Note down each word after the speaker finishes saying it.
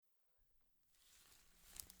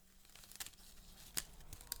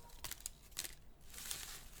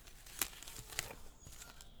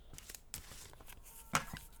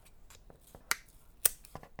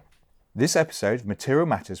This episode of Material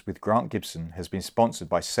Matters with Grant Gibson has been sponsored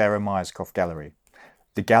by Sarah Myerscough Gallery.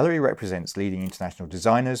 The gallery represents leading international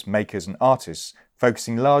designers, makers and artists,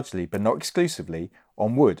 focusing largely, but not exclusively,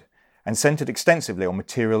 on wood, and centred extensively on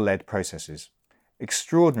material-led processes.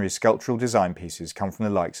 Extraordinary sculptural design pieces come from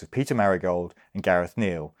the likes of Peter Marigold and Gareth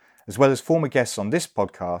Neal, as well as former guests on this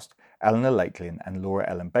podcast, Eleanor Lakelin and Laura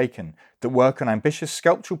Ellen Bacon, that work on ambitious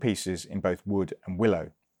sculptural pieces in both wood and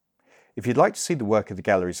willow. If you'd like to see the work of the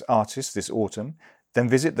gallery's artists this autumn, then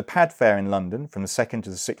visit the PAD Fair in London from the 2nd to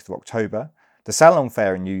the 6th of October, the Salon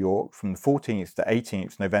Fair in New York from the 14th to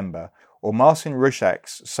 18th November, or Marcin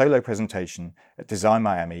Ruszak's solo presentation at Design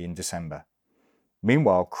Miami in December.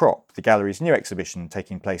 Meanwhile, Crop, the gallery's new exhibition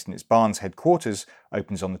taking place in its Barnes headquarters,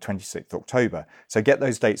 opens on the 26th of October, so get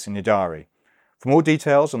those dates in your diary. For more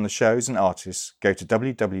details on the shows and artists, go to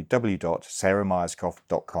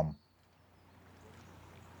www.sarahmyerscough.com.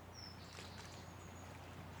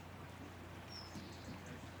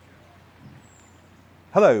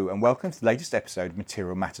 Hello and welcome to the latest episode of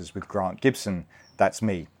Material Matters with Grant Gibson. That's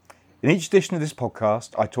me. In each edition of this podcast,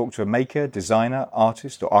 I talk to a maker, designer,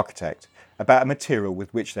 artist or architect about a material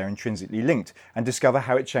with which they're intrinsically linked and discover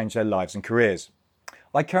how it changed their lives and careers.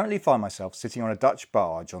 I currently find myself sitting on a Dutch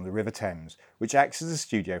barge on the River Thames, which acts as a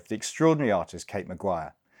studio for the extraordinary artist Kate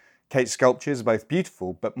Maguire. Kate's sculptures are both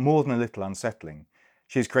beautiful but more than a little unsettling.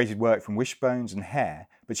 She has created work from wishbones and hair,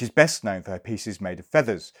 but she's best known for her pieces made of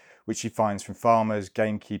feathers, which she finds from farmers,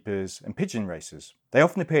 gamekeepers and pigeon racers. They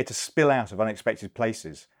often appear to spill out of unexpected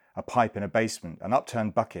places, a pipe in a basement, an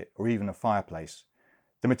upturned bucket or even a fireplace.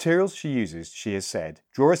 The materials she uses, she has said,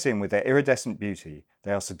 draw us in with their iridescent beauty.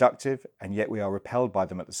 They are seductive and yet we are repelled by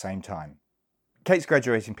them at the same time. Kate's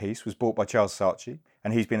graduating piece was bought by Charles Saatchi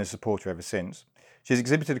and he's been a supporter ever since. She's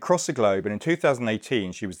exhibited across the globe and in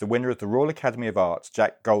 2018 she was the winner of the Royal Academy of Art's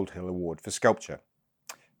Jack Goldhill Award for Sculpture.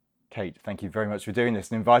 Kate, thank you very much for doing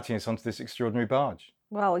this and inviting us onto this extraordinary barge.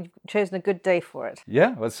 Well, you've chosen a good day for it.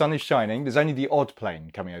 Yeah, well, the sun is shining. There's only the odd plane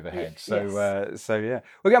coming overhead. Yes. So yeah.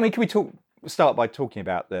 Well, I mean, can we start by talking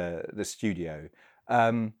about the studio?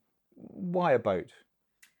 Why a boat?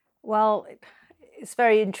 Well, it's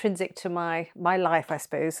very intrinsic to my life, I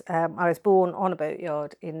suppose. I was born on a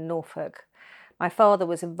boatyard in Norfolk. My father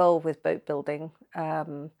was involved with boat building.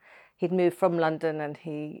 He'd moved from London and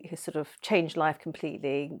he sort of changed life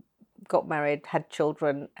completely, got married, had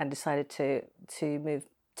children and decided to move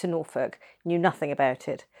to Norfolk. Knew nothing about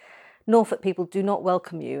it. Norfolk people do not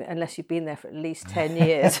welcome you unless you've been there for at least 10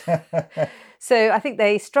 years. So I think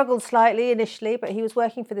they struggled slightly initially, but he was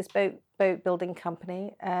working for this boat building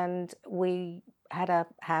company and we had a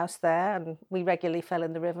house there and we regularly fell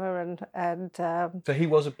in the river and So he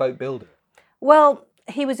was a boat builder? Well,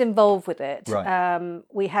 he was involved with it. Right.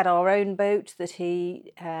 We had our own boat that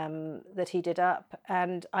he did up,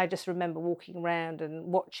 and I just remember walking around and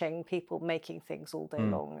watching people making things all day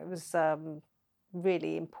long. It was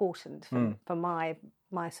really important for my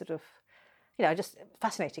sort of, just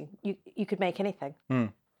fascinating. You could make anything.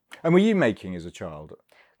 And were you making as a child?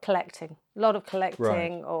 Collecting, a lot of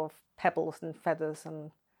collecting Right. of pebbles and feathers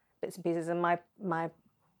and bits and pieces. And my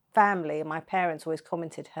family and my parents always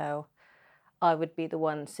commented how I would be the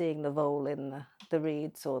one seeing the vole in the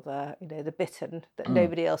reeds or the bittern that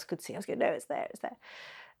nobody else could see. I was going, no, it's there.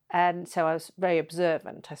 And so I was very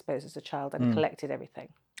observant, I suppose, as a child and collected everything.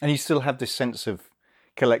 And you still have this sense of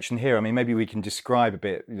collection here. I mean, maybe we can describe a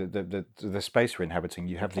bit the space we're inhabiting.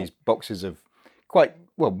 You have these boxes of quite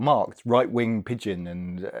well marked right-wing pigeon,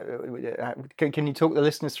 and can you talk the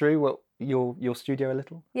listeners through what your studio a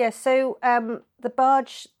little? Yeah, so the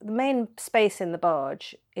main space in the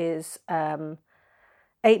barge is 8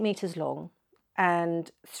 metres long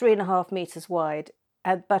and 3.5 metres wide.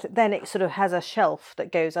 But then it sort of has a shelf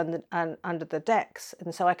that goes under the decks,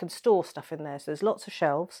 and so I can store stuff in there. So there's lots of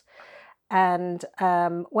shelves, and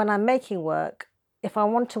when I'm making work, if I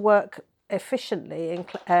want to work efficiently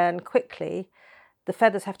and quickly, the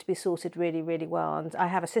feathers have to be sorted really, really well, and I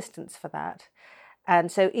have assistants for that.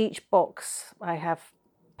 And so each box, I have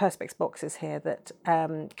Perspex boxes here that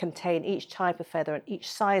contain each type of feather and each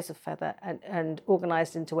size of feather, and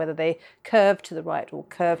organised into whether they curve to the right or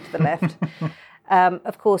curve to the left.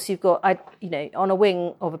 Of course, you've got, on a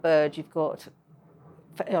wing of a bird, you've got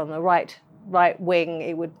on the right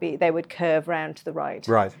wing, they would curve round to the right.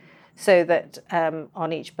 Right. So that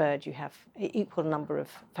on each bird you have equal number of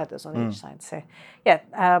feathers on each side. So, yeah,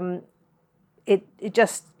 it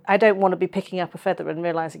just, I don't want to be picking up a feather and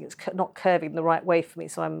realising it's not curving the right way for me.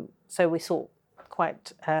 So we sort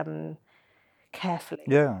quite carefully.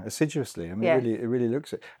 Yeah, assiduously. I mean, Yeah. it really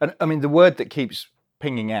looks it. And I mean, the word that keeps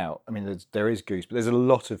pinging out, I mean, there is goose, but there's a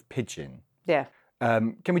lot of pigeon. Yeah.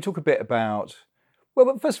 Can we talk a bit about?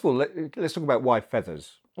 Well, first of all, let's talk about why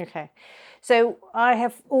feathers. Okay, so I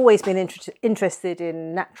have always been interested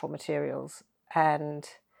in natural materials and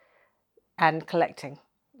collecting.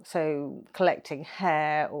 So collecting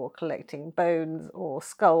hair or collecting bones or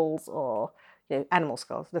skulls or animal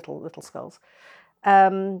skulls, little skulls.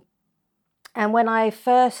 And when I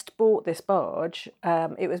first bought this barge,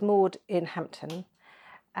 it was moored in Hampton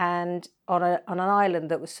and on an island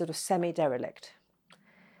that was sort of semi-derelict.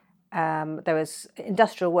 There was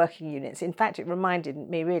industrial working units. In fact, it reminded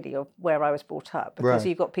me really of where I was brought up, because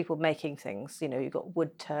you've got people making things. You've got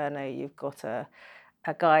wood turner, you've got a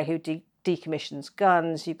guy who decommissions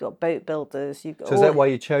guns, you've got boat builders, you've got. So is that why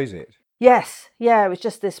you chose it? Yes, yeah. It was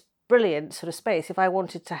just this brilliant sort of space. If I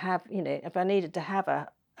wanted to have, if I needed to have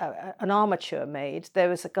an armature made, there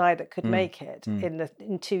was a guy that could make it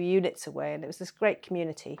in 2 units away, and it was this great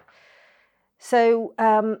community. So,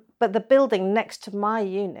 but the building next to my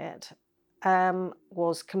unit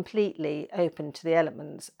was completely open to the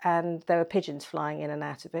elements, and there were pigeons flying in and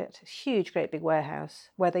out of it. Huge, great big warehouse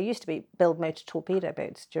where there used to build motor torpedo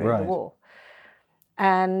boats during the war.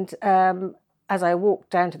 And as I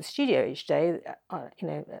walked down to the studio each day,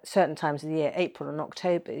 at certain times of the year, April and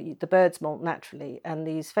October, the birds molt naturally, and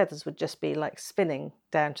these feathers would just be like spinning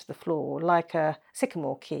down to the floor, like a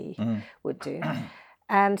sycamore key would do.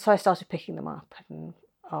 And so I started picking them up, and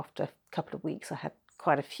after a couple of weeks I had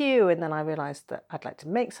quite a few, and then I realised that I'd like to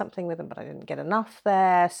make something with them, but I didn't get enough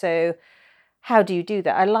there. So how do you do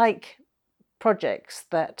that? I like projects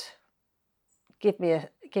that give me a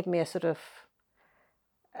sort of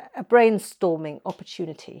a brainstorming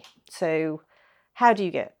opportunity. So how would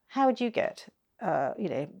you get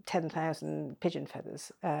 10,000 pigeon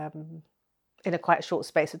feathers in a quite short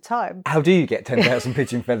space of time? How do you get 10,000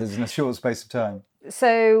 pigeon feathers in a short space of time?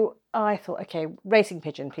 So I thought, okay, racing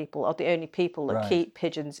pigeon people are the only people that keep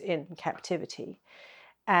pigeons in captivity.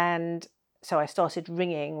 And so I started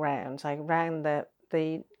ringing round. I rang the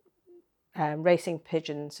Racing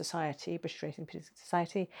Pigeon Society, British Racing Pigeon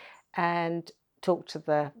Society, and talked to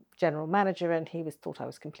the general manager, and he thought I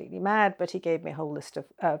was completely mad, but he gave me a whole list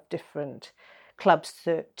of different clubs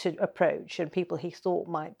to approach and people he thought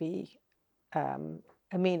might be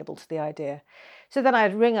amenable to the idea. So then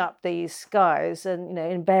I'd ring up these guys, and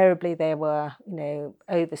invariably they were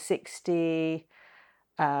over 60,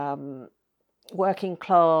 working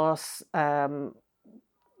class, probably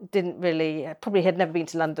had never been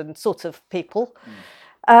to London sort of people,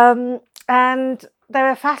 and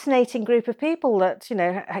they're a fascinating group of people that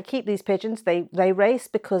keep these pigeons. They race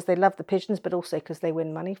because they love the pigeons, but also because they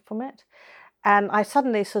win money from it. And I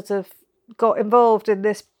suddenly sort of got involved in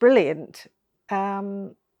this brilliant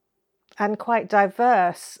and quite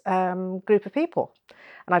diverse group of people.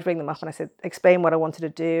 And I'd ring them up and I said, explain what I wanted to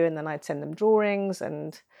do, and then I'd send them drawings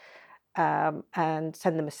and send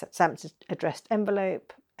them a stamped addressed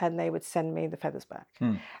envelope, and they would send me the feathers back.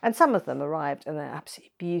 And some of them arrived and they're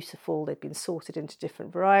absolutely beautiful. They'd been sorted into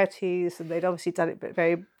different varieties, and they'd obviously done it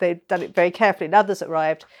very carefully. And others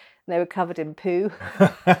arrived and they were covered in poo.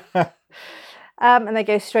 And they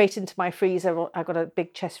go straight into my freezer. I've got a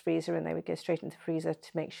big chest freezer, and they would go straight into the freezer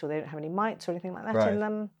to make sure they don't have any mites or anything like that in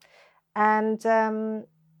them. And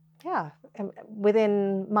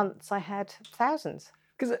within months I had thousands.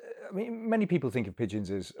 Because many people think of pigeons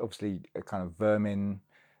as obviously a kind of vermin.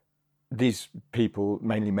 These people,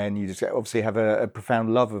 mainly men, you just obviously have a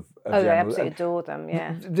profound love of the they animal. absolutely adore them.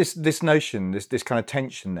 Yeah. This notion, this kind of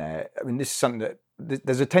tension there. I mean, this is something that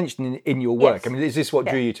there's a tension in your work. Yes. I mean, is this what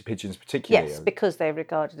drew you to pigeons particularly? Yes, because they're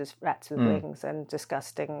regarded as rats with wings and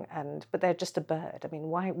disgusting, but they're just a bird. I mean,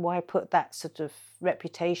 why put that sort of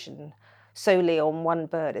reputation solely on one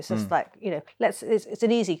bird? It's just like, it's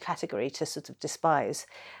an easy category to sort of despise.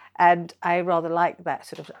 And I rather like that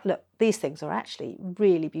sort of, look, these things are actually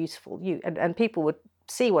really beautiful. And people would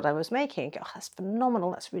see what I was making and go, oh, that's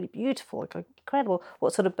phenomenal, that's really beautiful, incredible.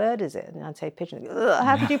 What sort of bird is it? And I'd say pigeon.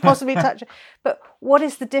 How could you possibly touch it? But what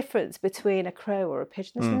is the difference between a crow or a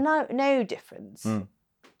pigeon? There's no difference.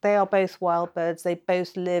 They are both wild birds. They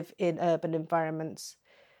both live in urban environments.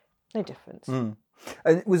 No difference. And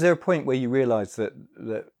was there a point where you realised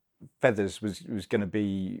that feathers was going to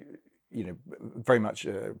be, very much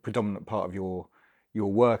a predominant part of your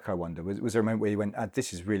work? I wonder. Was there a moment where you went,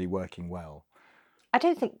 this is really working well? I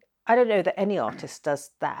don't know that any artist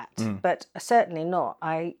does that, but certainly not.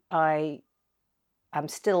 I am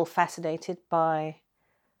still fascinated by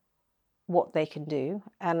what they can do,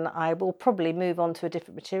 and I will probably move on to a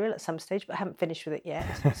different material at some stage, but I haven't finished with it yet,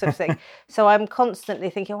 sort of thing. So I'm constantly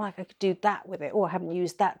thinking, if I could do that with it, or I haven't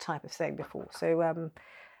used that type of thing before. So,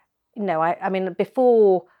 I mean,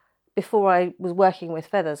 before before I was working with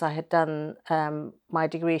feathers, I had done my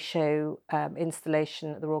degree show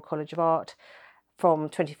installation at the Royal College of Art from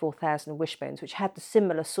 24,000 wishbones, which had the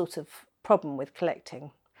similar sort of problem with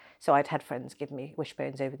collecting. So I'd had friends give me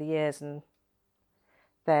wishbones over the years, and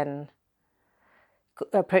then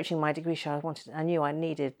approaching my degree show, I knew I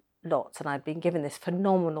needed lots, and I'd been given this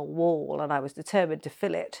phenomenal wall, and I was determined to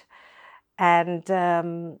fill it. And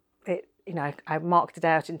I marked it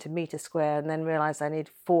out into metre square, and then realised I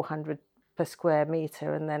need 400 per square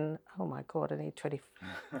metre, and then, oh my God, I need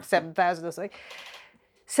 27,000 or something.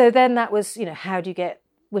 So then that was, how do you get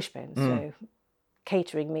wishbones? So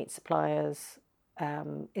catering meat suppliers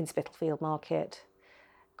in Spitalfield Market,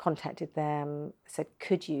 contacted them, said,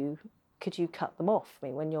 could you cut them off? I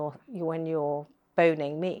mean, when you're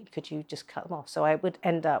boning meat, could you just cut them off? So I would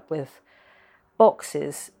end up with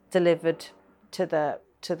boxes delivered to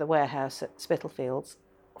the warehouse at Spitalfields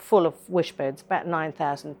full of wishbones, about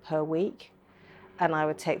 9,000 per week. And I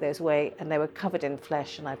would take those away, and they were covered in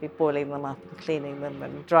flesh, and I'd be boiling them up and cleaning them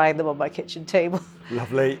and drying them on my kitchen table.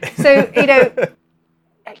 Lovely. So,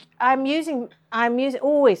 I'm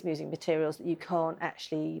always using materials that you can't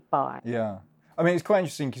actually buy. Yeah. I mean, it's quite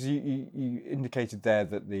interesting because you indicated there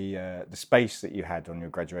that the space that you had on your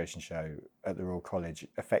graduation show at the Royal College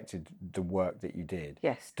affected the work that you did.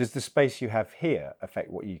 Yes. Does the space you have here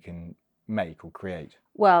affect what you can make or create?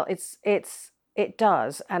 Well, it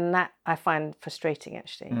does, and that I find frustrating,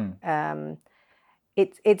 actually.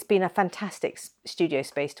 It's been a fantastic studio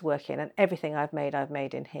space to work in, and everything I've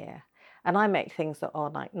made in here. And I make things that are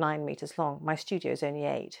like 9 meters long. My studio is only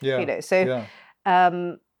 8.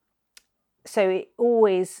 So it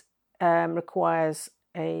always requires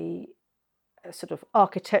a sort of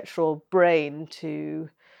architectural brain to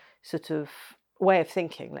sort of way of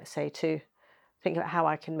thinking, let's say, to think about how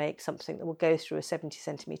I can make something that will go through a 70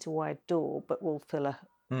 centimetre wide door but will fill a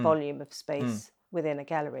volume of space within a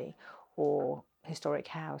gallery or historic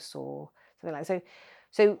house or something like that.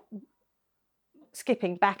 So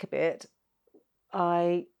skipping back a bit,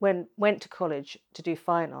 I went to college to do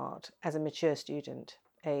fine art as a mature student,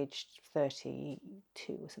 aged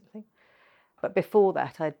 32 or something. But before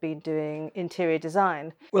that, I'd been doing interior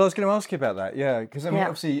design. Well, I was going to ask you about that, yeah, because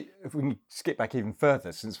obviously, if we can skip back even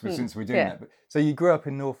further, since we're doing that. But, so you grew up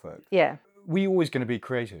in Norfolk. Yeah. Were you always going to be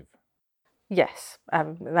creative? Yes,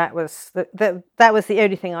 that was the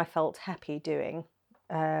only thing I felt happy doing.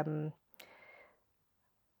 I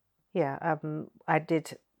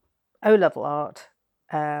did O-level art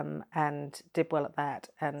and did well at that,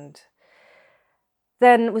 and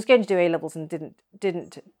then was going to do A-levels and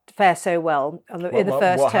didn't fare so well in the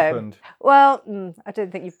first what term. Happened? Well, I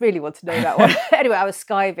don't think you really want to know that one. Anyway, I was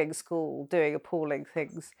skiving school, doing appalling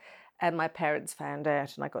things, and my parents found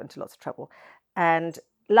out, and I got into lots of trouble. And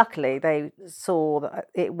luckily, they saw that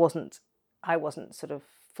I wasn't sort of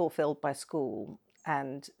fulfilled by school,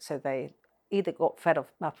 and so they either got fed up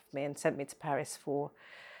of me and sent me to Paris for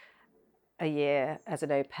a year as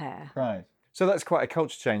an au pair. Right. So that's quite a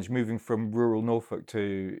culture change, moving from rural Norfolk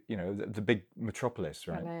to, the big metropolis,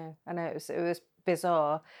 right? I know. It was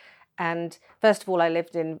bizarre. And first of all, I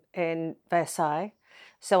lived in Versailles.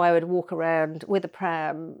 So I would walk around with a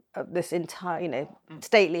pram of this entire,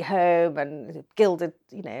 stately home and gilded,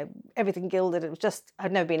 everything gilded. It was just,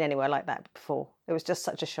 I'd never been anywhere like that before. It was just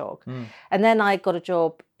such a shock. And then I got a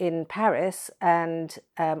job in Paris, and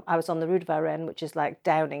I was on the Rue de Varennes, which is like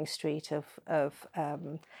Downing Street of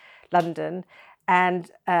London,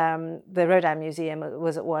 and the Rodin Museum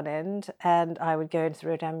was at one end, and I would go into the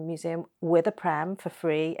Rodin Museum with a pram for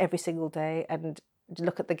free every single day and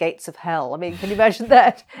look at the gates of hell. I mean, can you imagine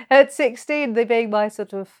that at 16, they being my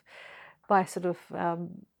site?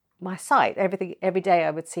 Every day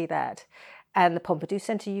I would see that, and the Pompidou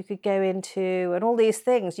Centre you could go into, and all these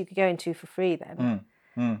things you could go into for free then.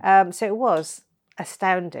 So it was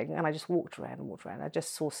astounding, and I just walked around. I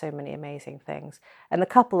just saw so many amazing things. And the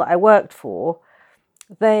couple that I worked for,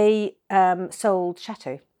 they sold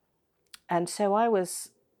chateaux, and so I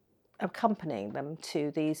was accompanying them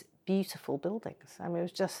to these beautiful buildings. I mean, it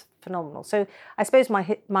was just phenomenal. So I suppose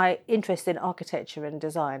my interest in architecture and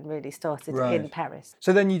design really started in Paris.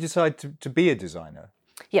 So then you decided to be a designer?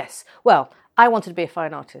 Yes. Well, I wanted to be a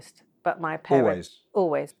fine artist, but my parents...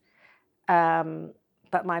 Always?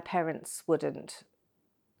 But my parents wouldn't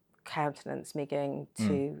countenance me going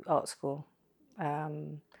to art school.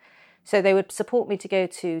 So they would support me to go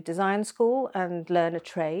to design school and learn a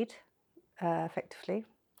trade, effectively,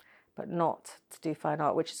 but not to do fine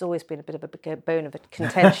art, which has always been a bit of a bone of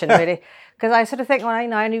contention, really. Because I sort of think,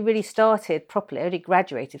 I only really started properly, I only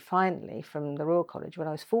graduated finally from the Royal College when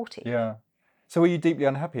I was 40. Yeah. So were you deeply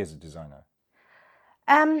unhappy as a designer?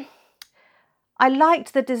 I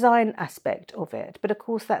liked the design aspect of it, but of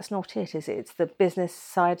course that's not it, is it? It's the business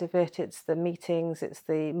side of it, it's the meetings, it's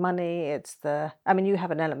the money, I mean, you have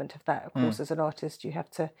an element of that, of course, as an artist, you have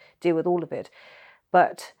to deal with all of it.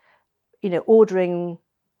 But, ordering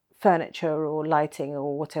furniture or lighting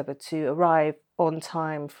or whatever to arrive on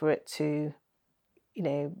time for it to,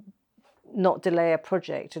 not delay a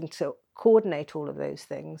project and to coordinate all of those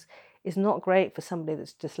things is not great for somebody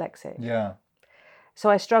that's dyslexic. Yeah. So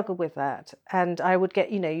I struggled with that, and I would get,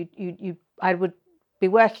 I would be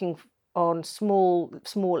working on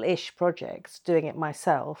small-ish projects, doing it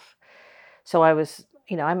myself. So I was,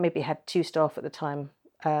 I maybe had 2 staff at the time,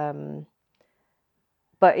 but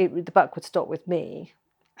the buck would stop with me,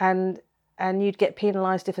 and you'd get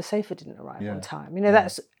penalised if a sofa didn't arrive on time.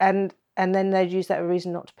 That's and then they'd use that as a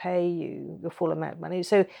reason not to pay you your full amount of money.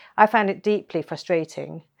 So I found it deeply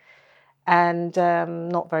frustrating. And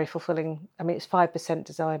not very fulfilling. I mean, it's 5%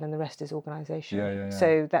 design and the rest is organisation. Yeah.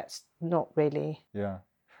 So that's not really. Yeah.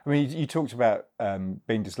 I mean, you talked about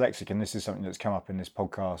being dyslexic, and this is something that's come up in this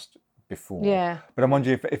podcast before. Yeah. But I'm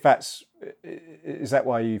wondering is that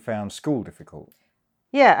why you found school difficult?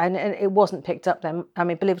 Yeah, and it wasn't picked up then. I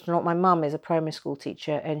mean, believe it or not, my mum is a primary school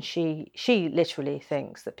teacher, and she literally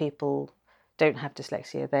thinks that people don't have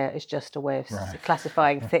dyslexia. There is just a way of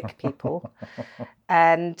classifying thick people,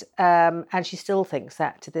 and she still thinks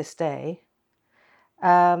that to this day.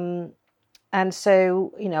 And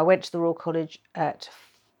so I went to the Royal College at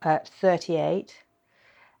 38,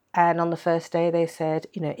 and on the first day they said,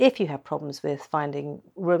 if you have problems with finding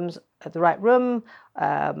rooms at the right room,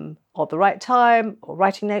 or the right time, or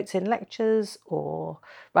writing notes in lectures, or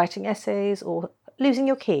writing essays, or losing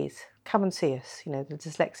your keys, come and see us. The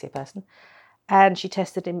dyslexia person. And she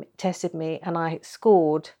tested me, and I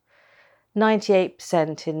scored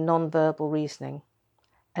 98% in non-verbal reasoning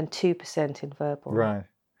and 2% in verbal. Right.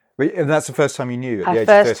 And that's the first time you knew at the age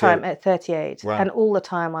First of 38? time at 38. Right. And all the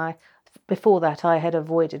time before that, I had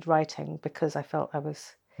avoided writing because I felt I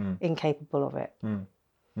was incapable of it.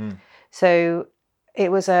 So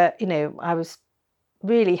it was I was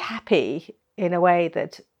really happy in a way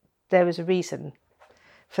that there was a reason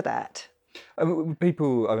for that.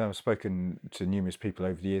 I've spoken to numerous people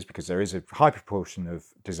over the years, because there is a high proportion of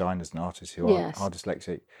designers and artists who are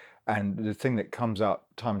dyslexic, and the thing that comes up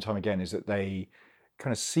time and time again is that they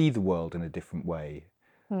kind of see the world in a different way.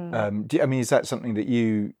 Is that something that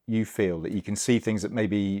you feel, that you can see things that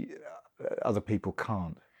maybe other people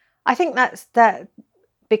can't? I think that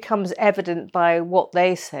becomes evident by what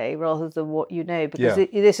they say rather than what you know, because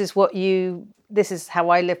this is how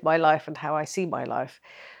I live my life and how I see my life.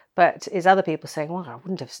 But is other people saying, "Well, I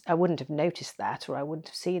wouldn't have noticed that, or I wouldn't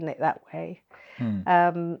have seen it that way,"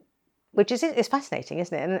 which is fascinating,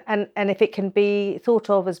 isn't it? And if it can be thought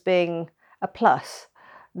of as being a plus,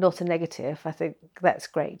 not a negative, I think that's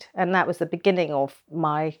great. And that was the beginning of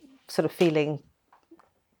my sort of feeling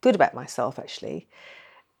good about myself, actually,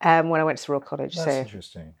 when I went to the Royal College. That's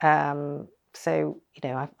interesting. So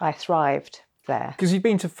I thrived there. Because you've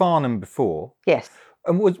been to Farnham before. Yes.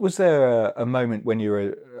 And was there a moment when you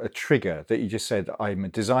were a trigger that you just said, I'm a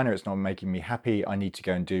designer, it's not making me happy, I need to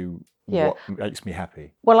go and do what makes me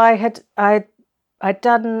happy? Well, I did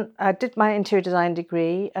my interior design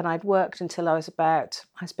degree, and I'd worked until I was about,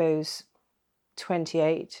 I suppose,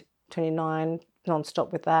 28, 29,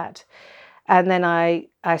 non-stop with that. And then I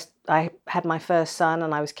had my first son,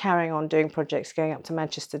 and I was carrying on doing projects, going up to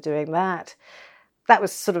Manchester doing that. That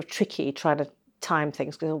was sort of tricky, trying to time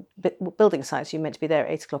things, because building sites, you're meant to be there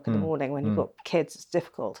at 8 o'clock in the morning. When you've got kids, it's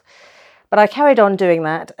difficult. But I carried on doing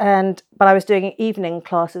that, but I was doing evening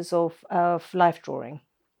classes of life drawing.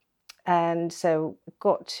 And so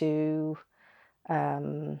got to,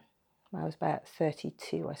 I was about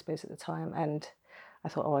 32, I suppose, at the time, and I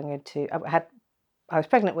thought, I was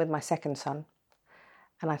pregnant with my second son,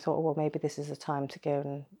 and I thought, well, maybe this is the time to go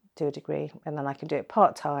and do a degree, and then I can do it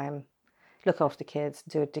part-time, look after kids,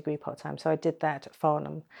 do a degree part-time. So I did that at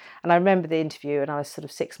Farnham. And I remember the interview, and I was sort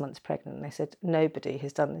of 6 months pregnant, and they said, nobody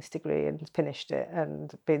has done this degree and finished it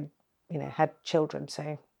and been, had children.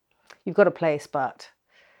 So you've got a place, but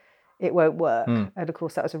it won't work. And of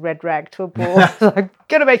course, that was a red rag to a bull. So I'm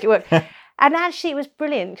going to make it work. And actually, it was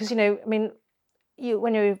brilliant because, when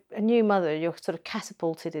you're a new mother, you're sort of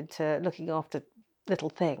catapulted into looking after little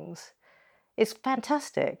things. It's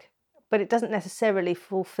fantastic, but it doesn't necessarily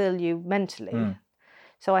fulfill you mentally.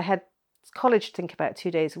 So I had college to think about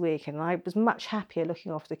 2 days a week, and I was much happier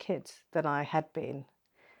looking after the kids than I had been.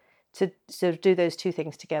 To sort of do those two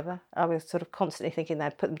things together, I was sort of constantly thinking that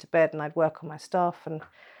I'd put them to bed and I'd work on my stuff, and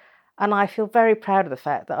I feel very proud of the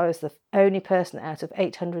fact that I was the only person out of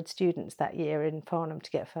 800 students that year in Farnham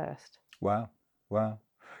to get first. Wow. Wow.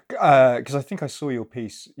 Because I think I saw your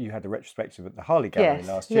piece. You had a retrospective at the Harley Gallery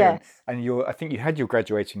last year, and I think you had your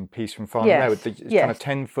graduating piece from Farnham there with the kind of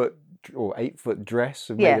 10-foot or 8-foot dress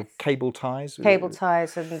made of cable ties. Cable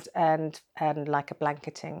ties and like a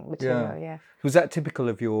blanketing material. Yeah. Was that typical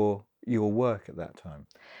of your work at that time?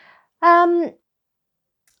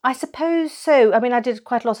 I suppose so. I mean, I did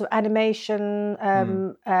quite a lot of animation,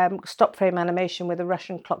 stop frame animation with a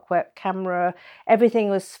Russian clockwork camera. Everything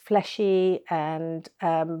was fleshy and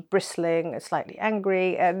bristling, slightly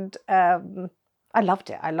angry, and I loved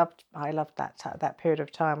it. I loved that period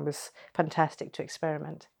of time. It was fantastic to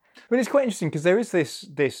experiment. But it's quite interesting because there is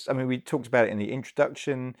this. I mean, we talked about it in the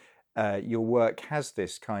introduction. Your work has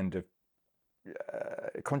this kind of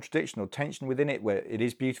contradiction or tension within it, where it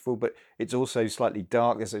is beautiful, but it's also slightly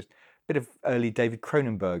dark. There's a bit of early David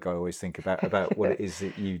Cronenberg. I always think about what it is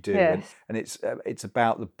that you do, and it's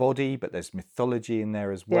about the body, but there's mythology in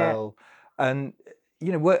there as well. And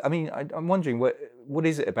I'm wondering what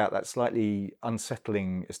is it about that slightly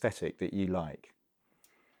unsettling aesthetic that you like?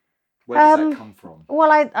 Where does that come from?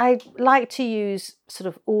 Well, I like to use sort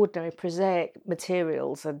of ordinary, prosaic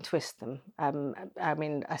materials and twist them. I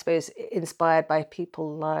mean, I suppose inspired by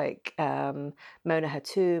people like Mona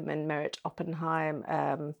Hatoum and Merit Oppenheim.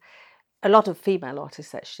 A lot of female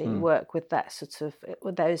artists actually work with that sort of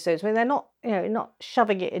with those zones. I mean, they're not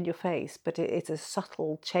shoving it in your face, but it's a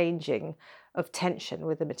subtle changing of tension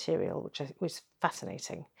with the material, which was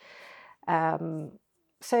fascinating.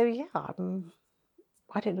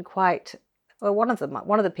 I didn't quite. Well, one of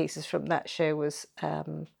the pieces from that show was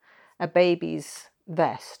a baby's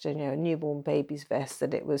vest, a newborn baby's vest,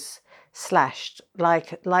 and it was slashed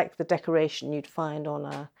like the decoration you'd find on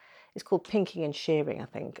a. It's called pinking and shearing, I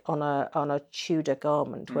think, on a Tudor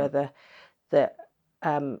garment where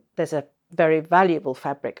there's a very valuable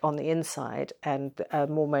fabric on the inside and a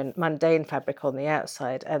more mundane fabric on the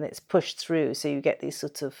outside, and it's pushed through, so you get these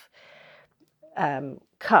sort of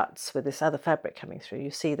cuts with this other fabric coming through.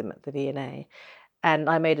 You see them at the V&A, and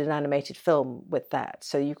I made an animated film with that.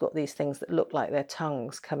 So you've got these things that look like their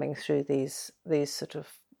tongues coming through these sort of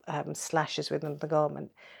slashes within the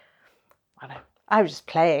garment. I was just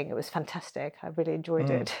playing. It was fantastic. I really enjoyed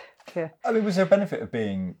it. Yeah. I mean, was there a benefit of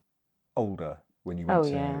being older when you went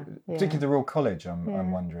particularly the Royal College?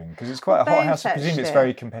 I'm wondering, because it's quite a hot house. I presume it's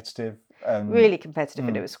very competitive. Really competitive,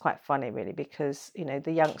 and it was quite funny, really, because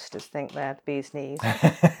the youngsters think they're the bee's knees,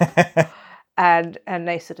 and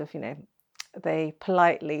they sort of they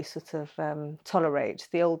politely sort of tolerate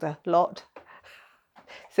the older lot,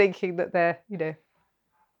 thinking that they're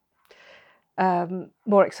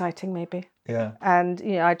more exciting maybe. Yeah. And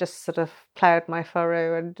I just sort of ploughed my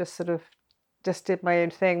furrow and just did my own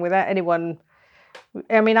thing without anyone.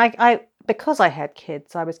 I mean, I because I had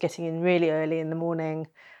kids, I was getting in really early in the morning.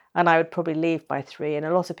 And I would probably leave by 3, and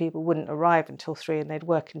a lot of people wouldn't arrive until 3, and they'd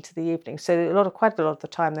work into the evening. So quite a lot of the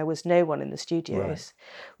time, there was no one in the studios,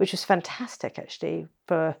 which was fantastic actually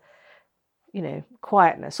for,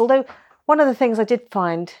 quietness. Although one of the things I did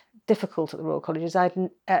find difficult at the Royal College is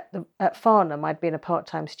at Farnham I'd been a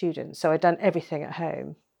part-time student, so I'd done everything at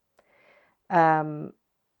home,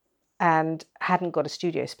 and hadn't got a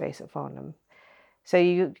studio space at Farnham. So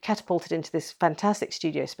you catapulted into this fantastic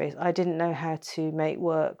studio space. I didn't know how to make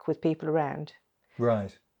work with people around.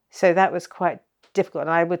 Right. So that was quite difficult.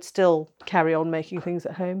 And I would still carry on making things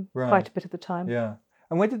at home quite a bit of the time. Yeah.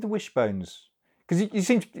 And where did the Wishbones... Because you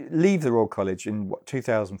seemed to leave the Royal College in,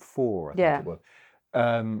 2004, I think it was.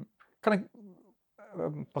 Kind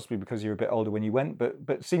of... possibly because you were a bit older when you went,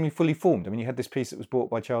 but seemingly fully formed. I mean, you had this piece that was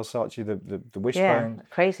bought by Charles Saatchi, the Wishbone. Yeah,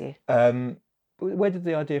 crazy. Where did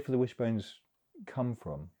the idea for the Wishbones come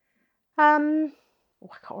from? I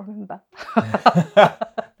can't remember.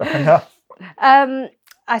 Fair enough.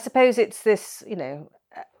 I suppose it's this,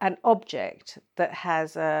 an object that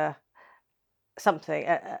has a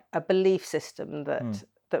belief system that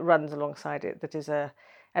runs alongside it. That is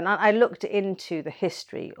and I looked into the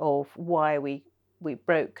history of why we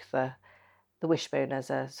broke the wishbone as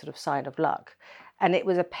a sort of sign of luck, and it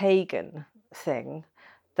was a pagan thing.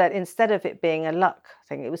 That instead of it being a luck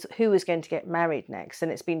thing, it was who was going to get married next, and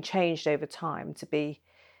it's been changed over time to be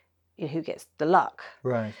who gets the luck.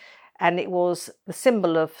 Right. And it was the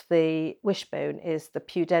symbol of the wishbone is the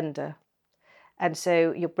pudenda, and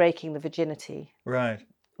so you're breaking the virginity. Right.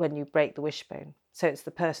 When you break the wishbone, so it's the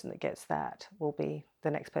person that gets that will be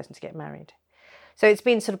the next person to get married. So it's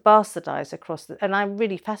been sort of bastardized across and I'm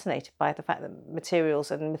really fascinated by the fact that materials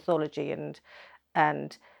and mythology and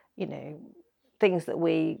things that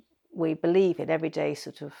we believe in everyday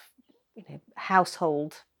sort of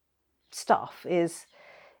household stuff is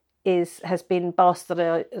has been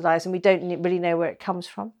bastardized, and we don't really know where it comes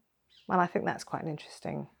from. And I think that's quite an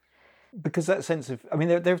interesting. Because that sense of, I mean,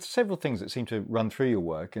 there are several things that seem to run through your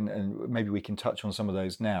work, and maybe we can touch on some of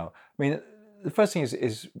those now. I mean, the first thing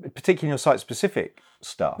is particularly in your site-specific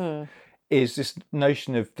stuff, is this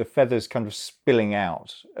notion of the feathers kind of spilling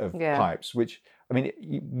out of pipes, which, I mean,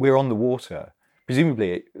 we're on the water.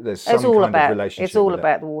 Presumably, there's some kind of relationship. It's all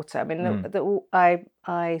about the water. I mean,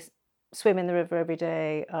 I swim in the river every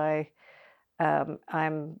day.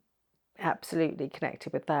 I'm absolutely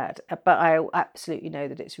connected with that, but I absolutely know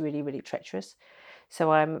that it's really, really treacherous.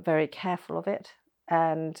 So I'm very careful of it,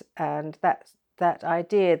 and that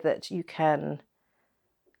idea that you can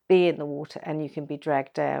be in the water and you can be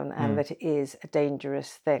dragged down, and that it is a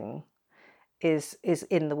dangerous thing, is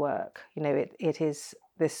in the work. You know, it is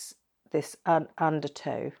this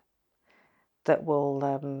undertow that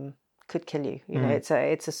will could kill you. You know, it's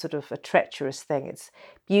a sort of a treacherous thing. It's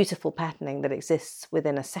beautiful patterning that exists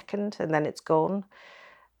within a second and then it's gone.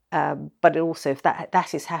 But also, if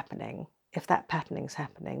that is happening, if that patterning's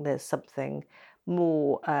happening, there's something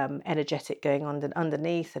more energetic going on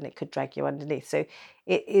underneath, and it could drag you underneath. So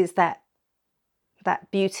it is that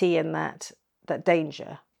beauty and that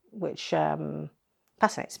danger which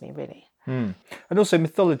fascinates me, really. And also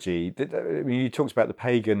mythology. I mean, you talked about the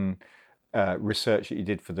pagan research that you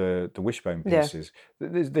did for the wishbone pieces.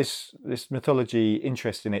 This mythology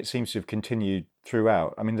interest in it seems to have continued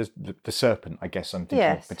throughout. I mean, there's the serpent, I guess I'm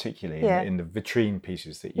thinking of particularly in the vitrine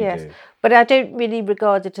pieces that you do. But I don't really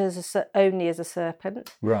regard it as only as a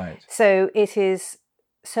serpent. Right. So it is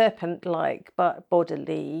serpent-like but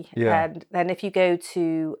bodily. And then if you go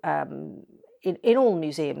to in all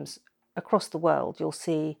museums across the world, you'll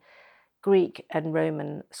see Greek and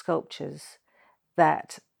Roman sculptures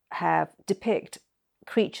that depict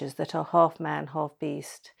creatures that are half man, half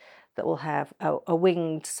beast, that will have a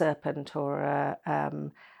winged serpent or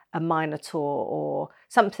a minotaur or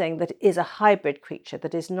something that is a hybrid creature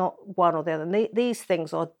that is not one or the other. And these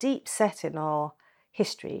things are deep set in our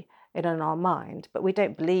history and in our mind, but we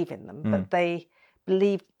don't believe in them. But they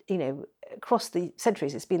believe, you know, across the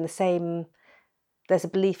centuries, it's been the same. There's a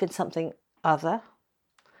belief in something other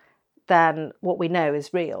than what we know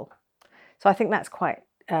is real. So I think that's quite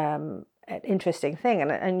an interesting thing.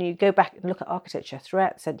 And you go back and look at architecture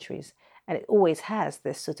throughout the centuries, and it always has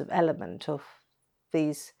this sort of element of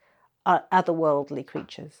these otherworldly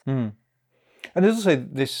creatures. And there's also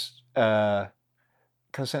this kind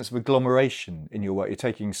of sense of agglomeration in your work. You're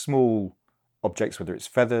taking small objects, whether it's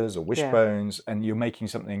feathers or wishbones, and you're making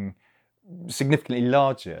something significantly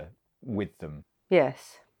larger with them.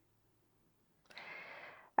 Yes.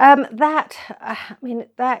 That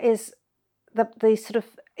is the sort of,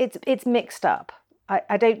 it's mixed up.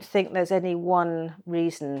 I don't think there's any one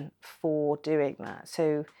reason for doing that.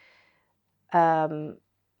 So,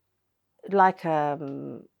 like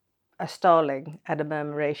a starling and a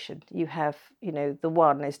murmuration, you have, you know, the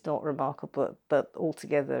one is not remarkable, but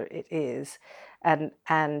altogether it is, and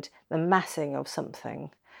the massing of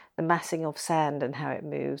something, the massing of sand and how it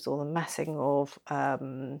moves, or the massing of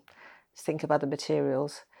think of other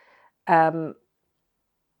materials.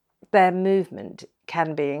 Their movement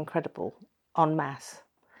can be incredible en masse,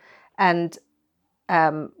 and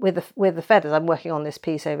with the feathers, I'm working on this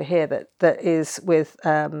piece over here that is with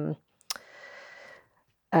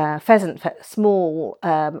small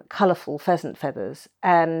colourful pheasant feathers,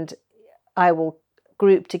 and I will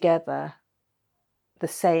group together the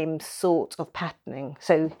same sort of patterning.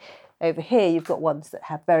 So over here you've got ones that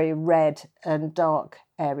have very red and dark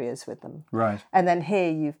areas with them, right? And then here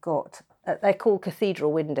you've got they're called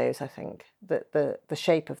cathedral windows, I think, the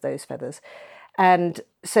shape of those feathers. And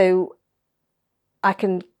so I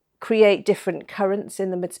can create different currents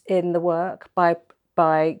in the work by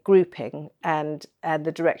grouping and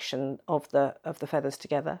the direction of the feathers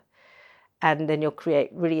together. And then you'll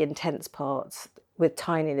create really intense parts with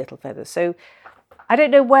tiny little feathers. So I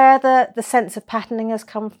don't know where the sense of patterning has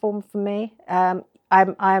come from for me.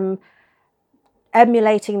 I'm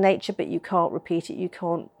emulating nature, but you can't repeat it. You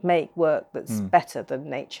can't make work that's better than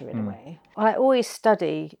nature in a way. I always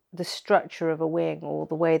study the structure of a wing or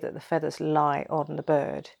the way that the feathers lie on the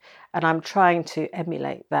bird, and I'm trying to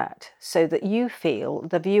emulate that so that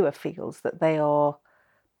the viewer feels that they are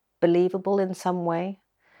believable in some way.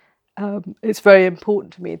 It's very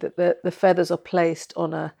important to me that the feathers are placed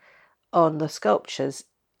on the sculptures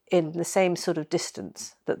in the same sort of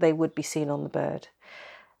distance that they would be seen on the bird.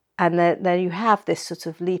 And then you have this sort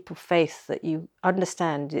of leap of faith that you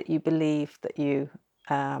understand, that you believe, that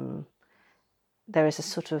there is a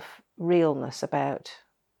sort of realness about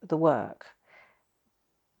the work.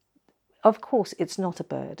 of course, it's not a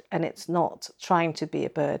bird, and it's not trying to be a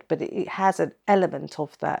bird, but it has an element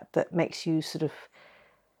of that makes you sort of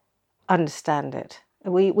understand it.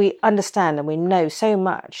 We understand and we know so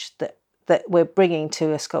much that we're bringing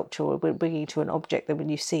to a sculpture, or we're bringing to an object, that when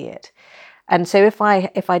you see it. And so if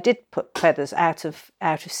I did put feathers out of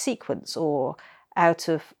sequence or out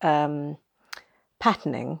of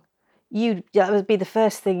patterning, that would be the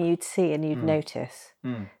first thing you'd see and you'd notice.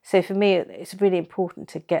 So for me, it's really important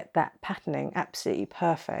to get that patterning absolutely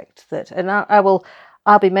perfect.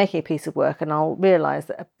 I'll be making a piece of work and I'll realise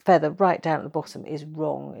that a feather right down at the bottom is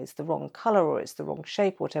wrong. It's the wrong colour, or it's the wrong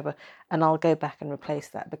shape, or whatever, and I'll go back and replace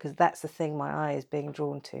that, because that's the thing my eye is being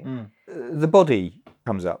drawn to. The body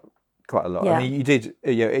comes up quite a lot. Yeah. I mean, you did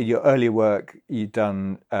in your earlier work. You'd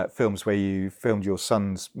done films where you filmed your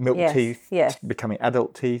son's milk teeth becoming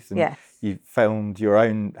adult teeth, and you filmed your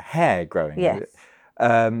own hair growing. Yes.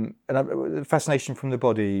 And the fascination from the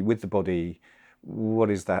body with the body. What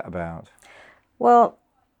is that about? Well,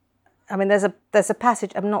 I mean, there's a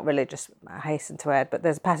passage. I'm not religious, I hasten to add, but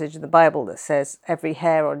there's a passage in the Bible that says every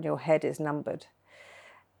hair on your head is numbered,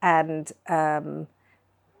 and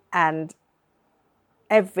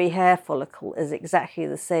every hair follicle is exactly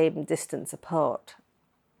the same distance apart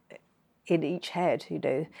in each head,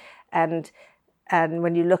 and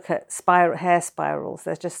when you look at hair spirals,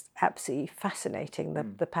 they're just absolutely fascinating,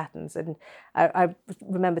 the patterns. And I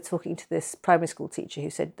remember talking to this primary school teacher who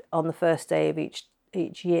said on the first day of each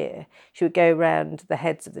year, she would go round the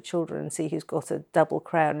heads of the children and see who's got a double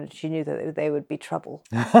crown, and she knew that they would be trouble.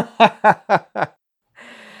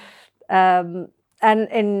 And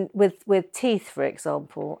with teeth, for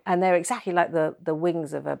example, and they're exactly like the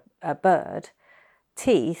wings of a bird.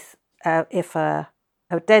 Teeth, if a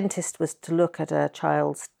dentist was to look at a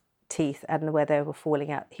child's teeth and where they were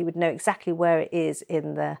falling out, he would know exactly where it is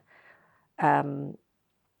in the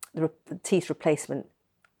teeth replacement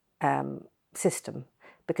system,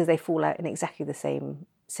 because they fall out in exactly the same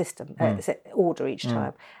system, order each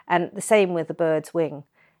time. And the same with the bird's wing.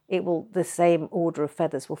 The same order of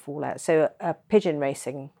feathers will fall out. So a pigeon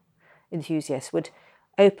racing enthusiast would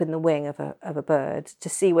open the wing of a bird to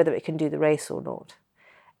see whether it can do the race or not,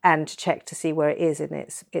 and to check to see where it is in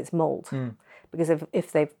its moult. Because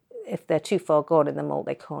if they're too far gone in the moult,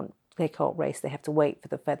 they can't race. They have to wait for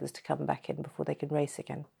the feathers to come back in before they can race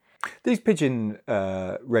again. These pigeon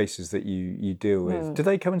races that you deal with, do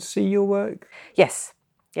they come and see your work?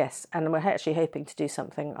 Yes, and we're actually hoping to do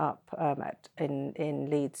something up in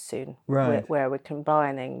Leeds soon, right? Where we're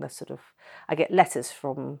combining the sort of. I get letters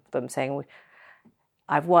from them saying,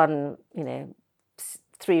 "I've won,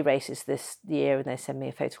 3 races this year," and they send me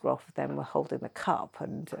a photograph of them holding the cup,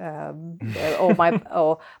 and or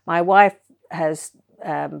my wife has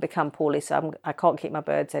become poorly, so I can't keep my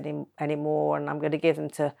birds anymore, and I'm going to give them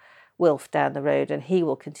to Wilf down the road, and he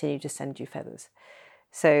will continue to send you feathers.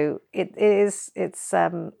 So it's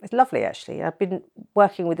lovely, actually. I've been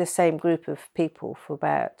working with the same group of people for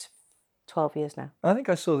about 12 years now. I think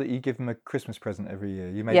I saw that you give them a Christmas present every year.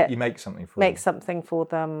 You make something for them. Make something for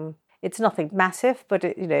them. It's nothing massive, but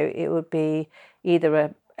it would be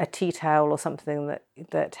either a tea towel or something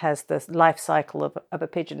that has the life cycle of a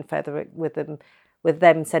pigeon feather with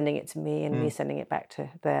them sending it to me and me sending it back to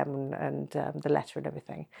them, and the letter and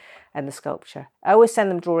everything, and the sculpture. I always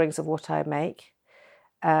send them drawings of what I make.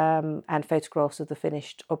 And photographs of the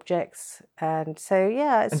finished objects, and so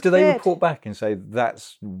it's. And do they report back and say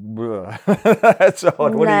that's that's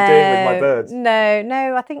odd? What are you doing with my birds?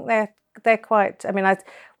 No. I think they're quite. I mean,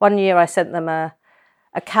 one year I sent them a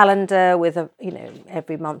calendar with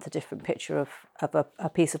every month a different picture of a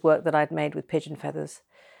piece of work that I'd made with pigeon feathers.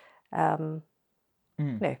 No,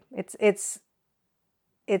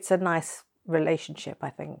 it's a nice relationship,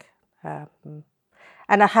 I think.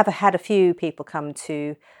 And I have had a few people come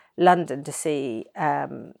to London to see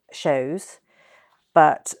shows,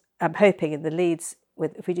 but I'm hoping in the Leeds,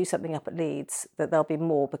 if we do something up at Leeds, that there'll be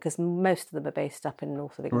more, because most of them are based up in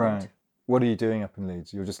north of England. Right. What are you doing up in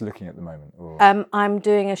Leeds? You're just looking at the moment? Or? I'm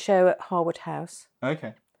doing a show at Harwood House.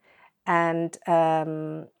 Okay. And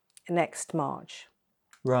next March.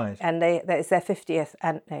 Right. And it's their 50th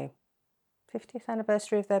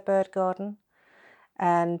anniversary of their bird garden.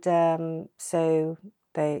 And so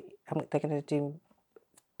they're going to do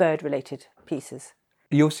bird-related pieces.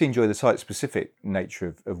 You also enjoy the site-specific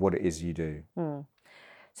nature of what it is you do.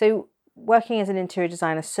 So working as an interior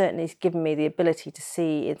designer certainly has given me the ability to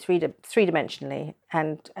see in three-dimensionally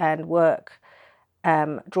and work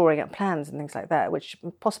drawing up plans and things like that, which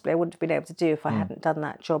possibly I wouldn't have been able to do if I hadn't done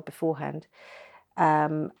that job beforehand.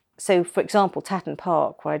 So, for example, Tatton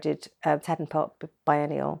Park, where I did Tatton Park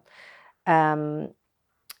Biennial,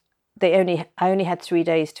 I only had 3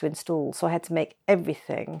 days to install, so I had to make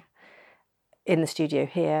everything in the studio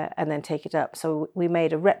here and then take it up. So we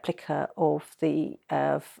made a replica of a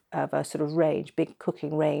sort of range, big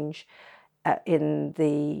cooking range, in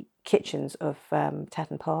the kitchens of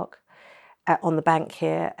Tatton Park, on the bank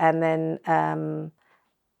here, and then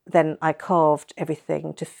I carved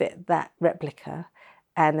everything to fit that replica,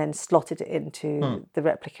 and then slotted it into the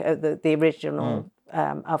replica, the original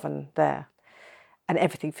oven there, and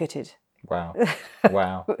everything fitted. Wow.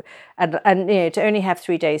 Wow. and to only have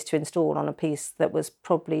 3 days to install on a piece that was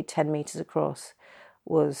probably 10 meters across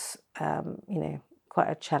was quite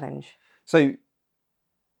a challenge. So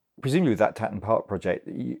presumably with that Tatton Park project,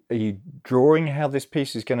 are you drawing how this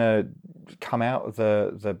piece is going to come out of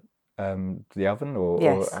the oven, or,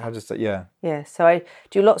 yes. or how does that? Yeah. Yeah. So I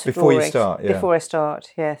do lots of before drawings you start. Yeah. before I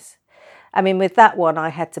start. Yes. I mean, with that one, I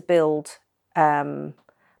had to build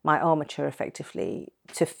my armature effectively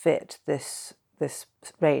to fit this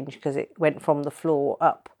range, because it went from the floor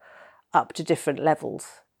up to different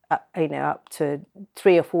levels, up to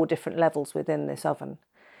 3 or 4 different levels within this oven.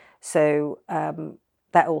 So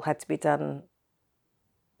that all had to be done.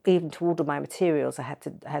 Even to order my materials, I had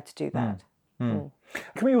to do that. Can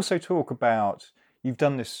we also talk about, you've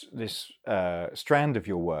done this strand of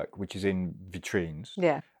your work which is in vitrines,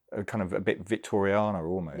 kind of a bit Victoriana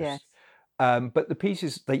almost. Yes. But the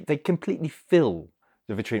pieces, they completely fill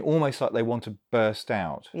the vitrine, almost like they want to burst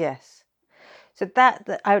out. Yes. So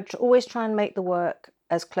that I would always try and make the work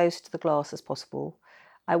as close to the glass as possible.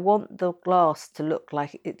 I want the glass to look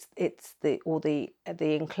like the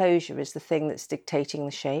enclosure is the thing that's dictating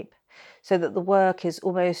the shape, so that the work is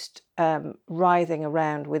almost writhing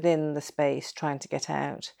around within the space, trying to get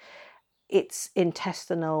out. It's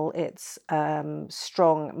intestinal, it's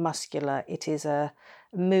strong, muscular, it is a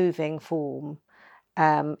moving form,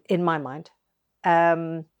 in my mind.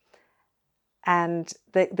 And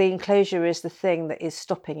the enclosure is the thing that is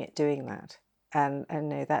stopping it doing that. And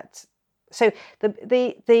know that. So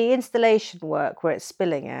the installation work where it's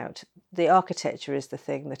spilling out, the architecture is the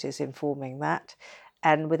thing that is informing that.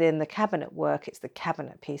 And within the cabinet work, it's the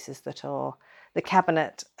cabinet pieces that are, the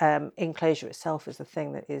cabinet enclosure itself is the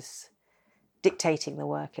thing that is dictating the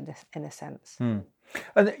work in a sense. And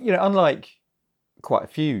unlike quite a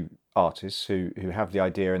few artists who have the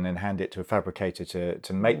idea and then hand it to a fabricator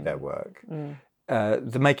to make their work,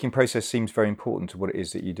 the making process seems very important to what it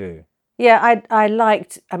is that you do. Yeah,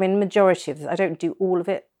 majority of this, I don't do all of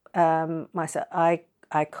it myself. I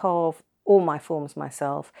carve all my forms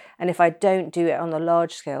myself, and if I don't do it on the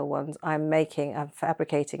large scale ones, I'm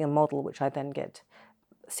fabricating a model which I then get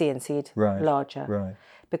CNC'd larger. Right.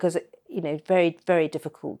 Because very, very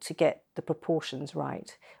difficult to get the proportions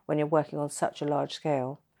right when you're working on such a large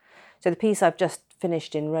scale. So the piece I've just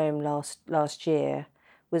finished in Rome last year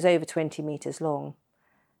was over 20 meters long,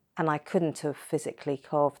 and I couldn't have physically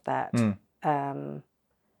carved that and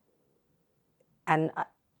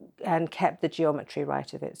kept the geometry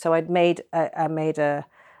right of it. So I made a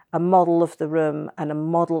model of the room and a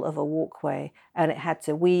model of a walkway, and it had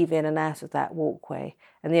to weave in and out of that walkway.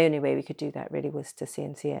 And the only way we could do that really was to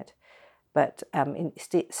CNC it. But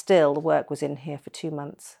still, the work was in here for 2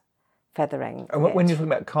 months, feathering. And when you're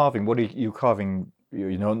talking about carving, what are you carving?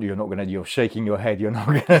 You're shaking your head. You're not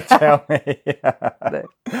going to tell me. No.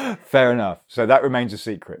 Fair enough. So that remains a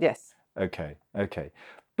secret. Yes. Okay.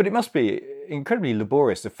 But it must be incredibly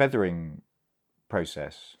laborious, the feathering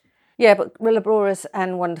process. Yeah, but laborious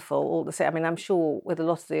and wonderful all the same. I mean, I'm sure with a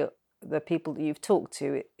lot of the people that you've talked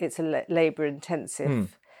to, it's a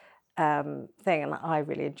labour-intensive thing, and I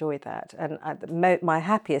really enjoyed that. And my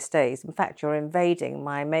happiest days, in fact, you're invading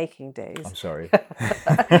my making days. I'm sorry.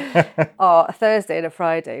 Are a Thursday and a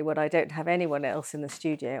Friday when I don't have anyone else in the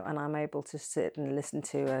studio, and I'm able to sit and listen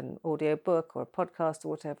to an audio book or a podcast or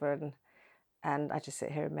whatever, and I just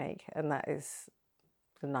sit here and make, and that is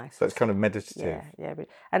the nicest. That's kind of meditative. Yeah.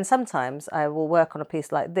 And sometimes I will work on a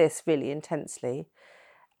piece like this really intensely,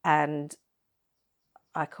 and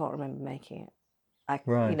I can't remember making it. I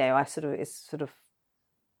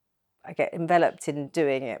get enveloped in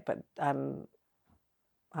doing it, but I'm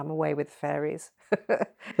away with fairies. I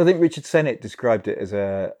think Richard Sennett described it as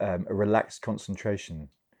a relaxed concentration.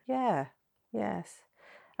 Yeah. Yes.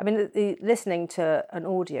 I mean, listening to an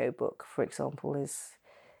audio book, for example,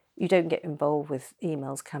 you don't get involved with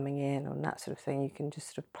emails coming in and that sort of thing. You can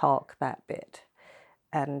just sort of park that bit,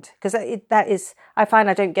 and because that is, I find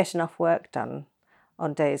I don't get enough work done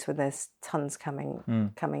on days when there's tons coming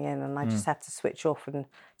in, and I just have to switch off and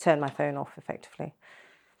turn my phone off effectively.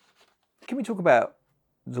 Can we talk about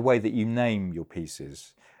the way that you name your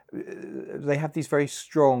pieces? they have these very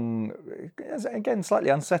strong, again, slightly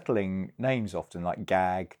unsettling names often, like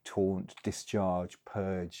gag, taunt, discharge,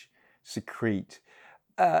 purge, secrete.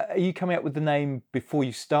 Are you coming up with the name before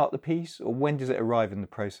you start the piece, or when does it arrive in the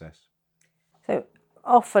process? So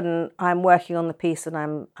often I'm working on the piece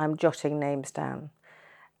and I'm jotting names down.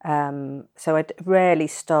 So I rarely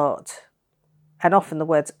start, and often the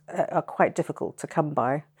words are quite difficult to come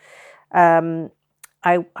by.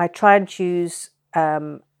 I try and choose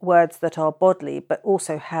words that are bodily but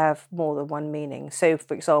also have more than one meaning. So,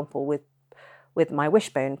 for example, with my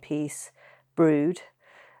Wishbone piece, brood,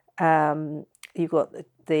 you've got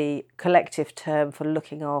the collective term for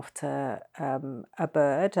looking after a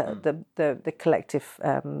bird. The collective,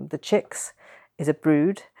 the chicks, is a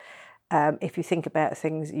brood. If you think about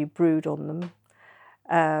things, you brood on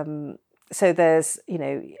them. So there's,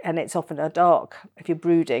 and it's often a dark. If you're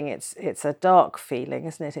brooding, it's a dark feeling,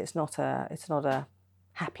 isn't it? It's not a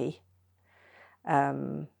happy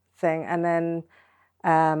thing. And then,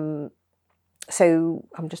 so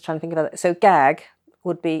I'm just trying to think about it. So gag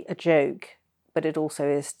would be a joke, but it also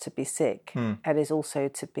is to be sick and is also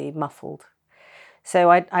to be muffled. So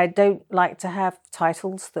I don't like to have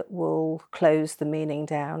titles that will close the meaning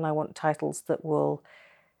down. I want titles that will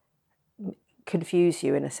confuse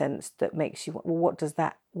you in a sense, that makes you, well,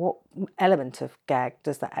 what element of gag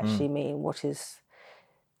does that actually mean? What is,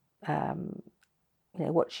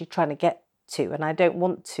 what's she trying to get to? And I don't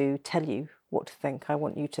want to tell you what to think. I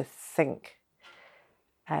want you to think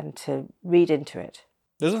and to read into it.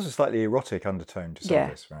 There's also a slightly erotic undertone to some of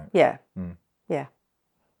this, right? Yeah. Yeah.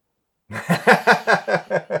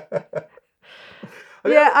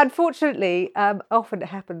 Yeah, unfortunately, often it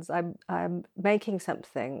happens. I'm making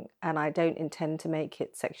something and I don't intend to make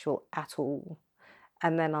it sexual at all,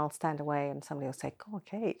 and then I'll stand away and somebody will say, "God,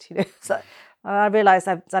 Kate," So I realise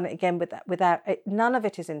I've done it again without it. None of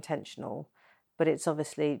it is intentional, but it's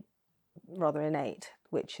obviously rather innate,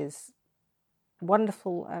 which is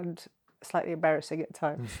wonderful and slightly embarrassing at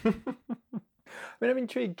times. I'm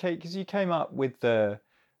intrigued, Kate, because you came up with the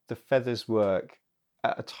feathers work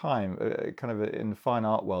at a time, kind of in the fine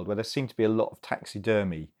art world, where there seemed to be a lot of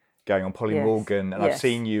taxidermy going on. Polly Morgan, and I've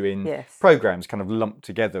seen you in programmes kind of lumped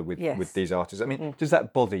together with these artists. I mean, does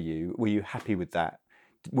that bother you? Were you happy with that?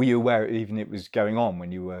 Were you aware even it was going on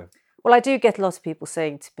when you were? Well, I do get a lot of people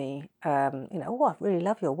saying to me, "Oh, I really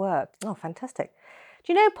love your work. Oh, fantastic.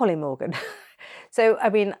 Do you know Polly Morgan?" So, I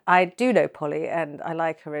mean, I do know Polly and I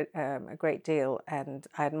like her a great deal and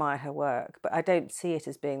I admire her work, but I don't see it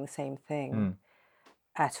as being the same thing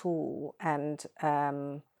at all. And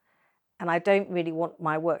I don't really want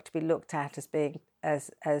my work to be looked at as being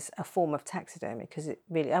as a form of taxidermy, because it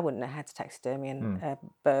really, I wouldn't know how to taxidermy a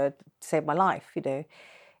bird to save my life,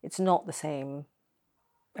 It's not the same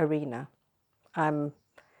arena. I'm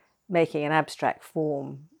making an abstract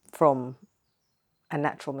form from a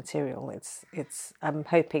natural material. I'm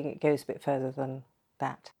hoping it goes a bit further than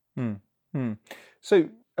that. So,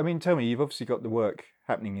 I mean, tell me, you've obviously got the work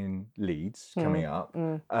happening in Leeds coming up.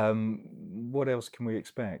 What else can we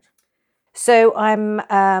expect? So I'm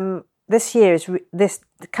the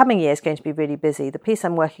coming year is going to be really busy. The piece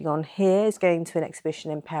I'm working on here is going to an exhibition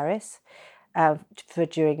in Paris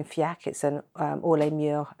during FIAC. It's an Hors les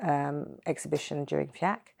Murs exhibition during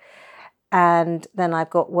FIAC. And then I've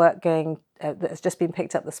got work going that's just been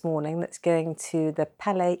picked up this morning that's going to the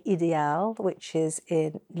Palais Idéal, which is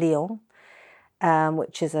in Lyon,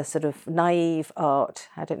 which is a sort of naive art.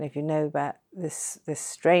 I don't know if you know about this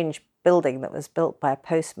strange building that was built by a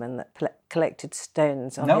postman that collected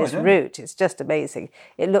stones on his route. It's just amazing.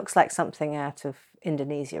 It looks like something out of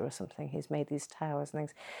Indonesia or something. He's made these towers and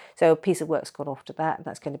things. So a piece of work's gone off to that.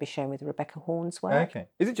 That's going to be shown with Rebecca Horn's work. Okay.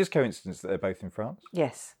 Is it just coincidence that they're both in France?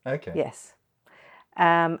 Yes. Okay. Yes.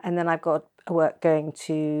 And then I've got a work going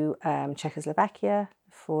to Czechoslovakia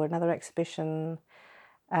for another exhibition.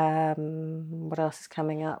 What else is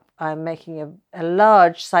coming up? I'm making a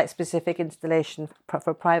large site-specific installation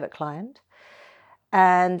for a private client.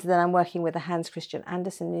 And then I'm working with the Hans Christian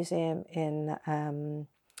Andersen Museum in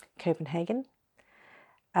Copenhagen.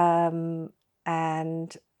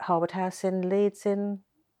 And Harwood House in Leeds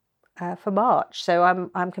for March. So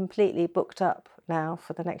I'm completely booked up now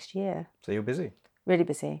for the next year. So you're busy. Really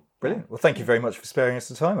busy. Brilliant. Well, thank you very much for sparing us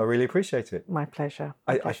the time. I really appreciate it. My pleasure.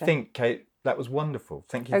 I think, Kate, that was wonderful.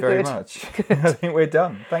 Thank you very much. I think we're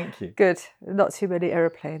done. Thank you. Good. Not too many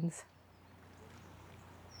aeroplanes.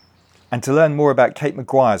 And to learn more about Kate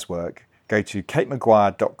Maguire's work, go to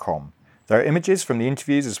katemaguire.com. There are images from the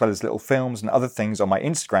interviews as well as little films and other things on my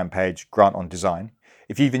Instagram page, Grant on Design.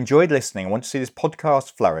 If you've enjoyed listening and want to see this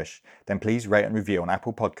podcast flourish, then please rate and review on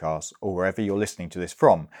Apple Podcasts or wherever you're listening to this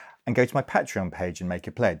from, and go to my Patreon page and make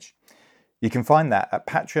a pledge. You can find that at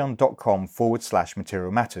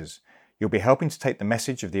patreon.com/Material Matters. You'll be helping to take the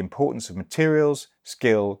message of the importance of materials,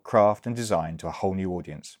 skill, craft and design to a whole new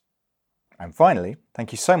audience. And finally,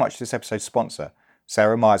 thank you so much to this episode's sponsor,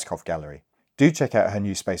 Sarah Myerscough Gallery. Do check out her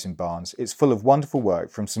new space in Barnes. It's full of wonderful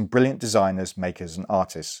work from some brilliant designers, makers and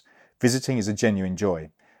artists. Visiting is a genuine joy.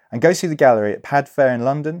 And go see the gallery at Pad Fair in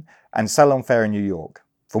London and Salon Fair in New York.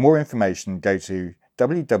 For more information, go to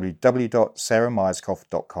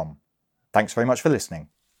www.sarahmyerscough.com. Thanks very much for listening.